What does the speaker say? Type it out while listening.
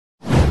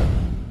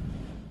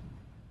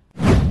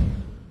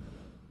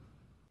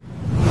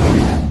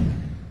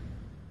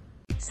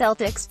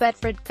CELTIC'S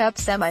BetFred Cup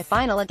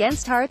semi-final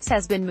against Hearts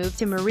has been moved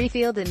to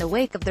Murrayfield in the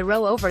wake of the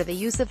row over the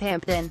use of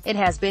Hampden. It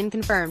has been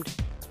confirmed.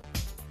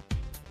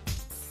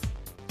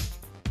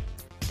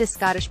 The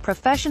Scottish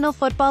Professional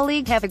Football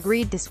League have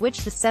agreed to switch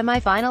the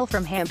semi-final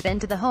from Hampden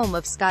to the home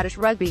of Scottish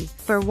Rugby.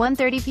 For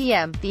 1:30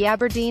 p.m, the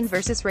Aberdeen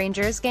vs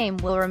Rangers game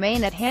will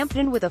remain at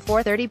Hampden with a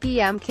 4:30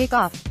 p.m.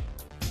 kick-off.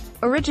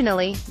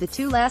 Originally,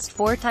 the last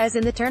 4 ties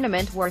in the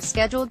tournament were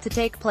scheduled to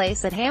take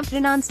place at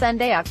Hampden on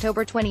Sunday,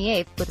 October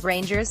 28, with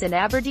Rangers and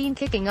Aberdeen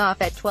kicking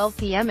off at 12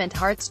 p.m. and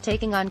Hearts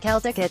taking on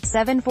Celtic at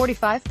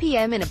 7:45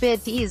 p.m. in a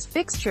bid to ease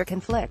fixture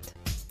conflict.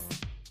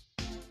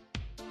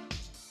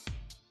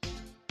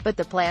 But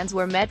the plans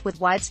were met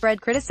with widespread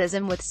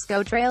criticism, with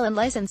SCOTRAIL and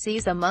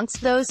licensees amongst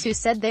those who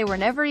said they were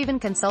never even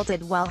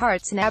consulted, while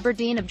Hearts and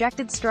Aberdeen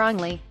objected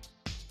strongly.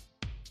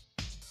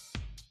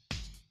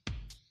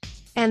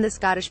 And the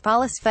Scottish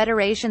Police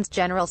Federation's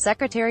General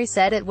Secretary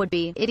said it would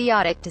be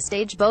idiotic to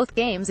stage both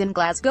games in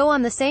Glasgow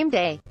on the same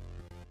day.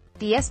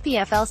 The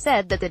SPFL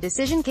said that the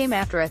decision came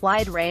after a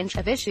wide range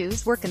of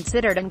issues were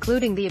considered,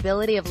 including the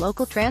ability of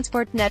local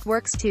transport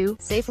networks to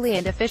safely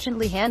and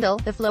efficiently handle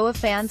the flow of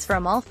fans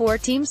from all 4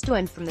 teams to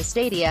and from the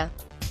stadia.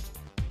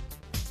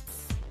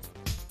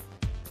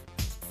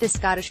 The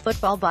Scottish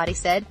football body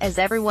said, "As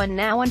everyone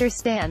now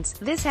understands,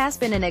 this has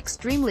been an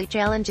extremely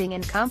challenging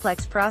and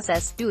complex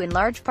process, due in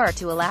large part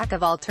to a lack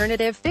of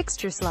alternative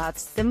fixture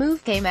slots. The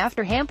move came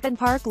after Hampden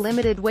Park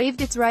Limited waived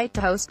its right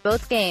to host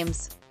both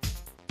games.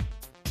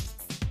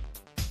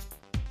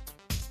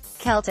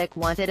 Celtic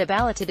wanted a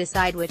ballot to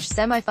decide which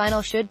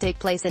semi-final should take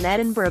place in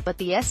Edinburgh, but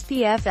the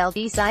SPFL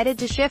decided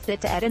to shift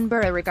it to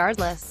Edinburgh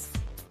regardless."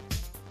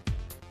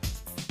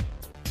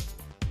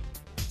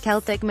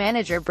 Celtic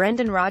manager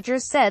Brendan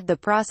Rodgers said the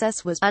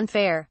process was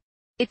unfair.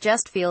 "It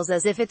just feels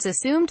as if it's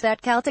assumed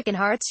that Celtic and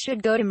Hearts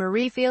should go to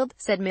Murrayfield,"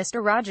 said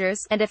Mr.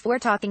 Rodgers, "and if we're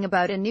talking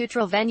about a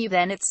neutral venue,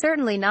 then it's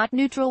certainly not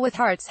neutral, with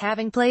Hearts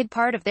having played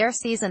part of their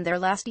season there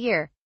last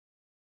year.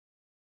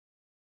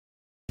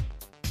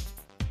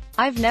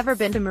 I've never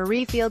been to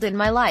Murrayfield in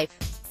my life.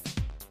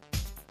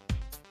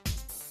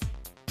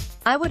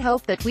 I would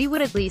hope that we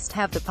would at least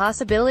have the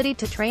possibility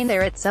to train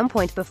there at some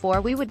point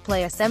before we would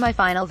play a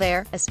semi-final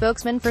there," a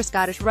spokesman for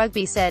Scottish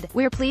Rugby said.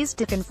 "We're pleased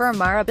to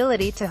confirm our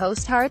ability to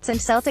host Hearts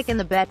and Celtic in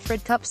the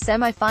BetFred Cup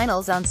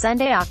semi-finals on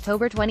Sunday,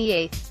 October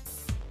 28.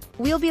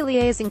 We'll be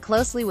liaising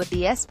closely with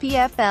the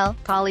SPFL,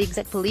 colleagues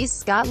at Police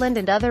Scotland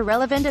and other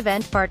relevant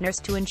event partners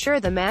to ensure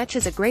the match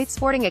is a great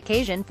sporting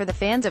occasion for the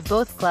fans of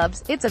both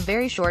clubs. It's a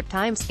very short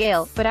time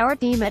scale, but our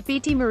team at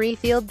BT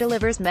Murrayfield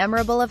delivers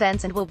memorable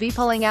events and will be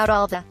pulling out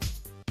all the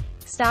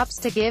stops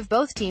to give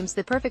both teams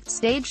the perfect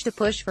stage to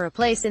push for a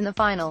place in the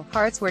final."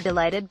 Hearts were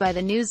delighted by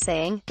the news,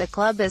 saying, "The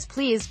club is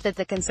pleased that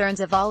the concerns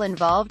of all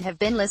involved have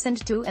been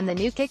listened to, and the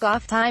new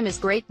kick-off time is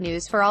great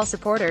news for all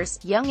supporters,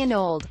 young and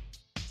old."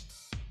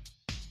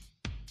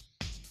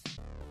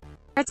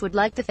 Hearts would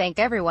like to thank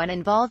everyone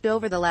involved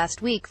over the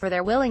last week for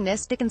their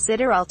willingness to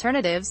consider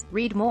alternatives.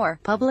 Read more.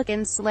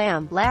 Publicans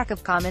slam lack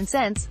of common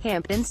sense.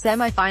 Hampden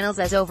semi-finals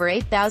as over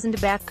 8,000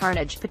 back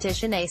carnage.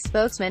 Petition. A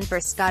spokesman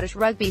for Scottish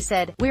Rugby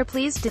said, "We're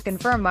pleased to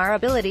confirm our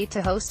ability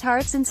to host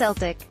Hearts and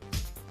Celtic.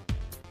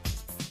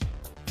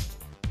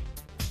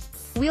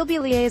 We'll be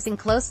liaising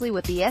closely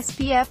with the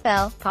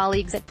SPFL,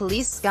 colleagues at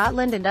Police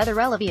Scotland and other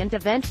relevant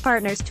event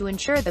partners to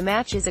ensure the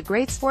match is a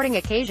great sporting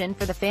occasion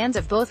for the fans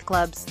of both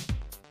clubs.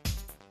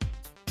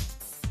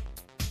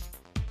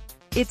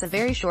 It's a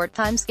very short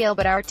time scale,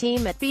 but our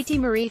team at BT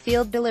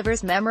Murrayfield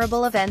delivers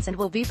memorable events and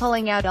will be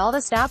pulling out all the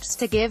stops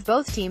to give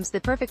both teams the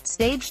perfect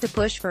stage to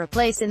push for a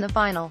place in the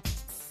final."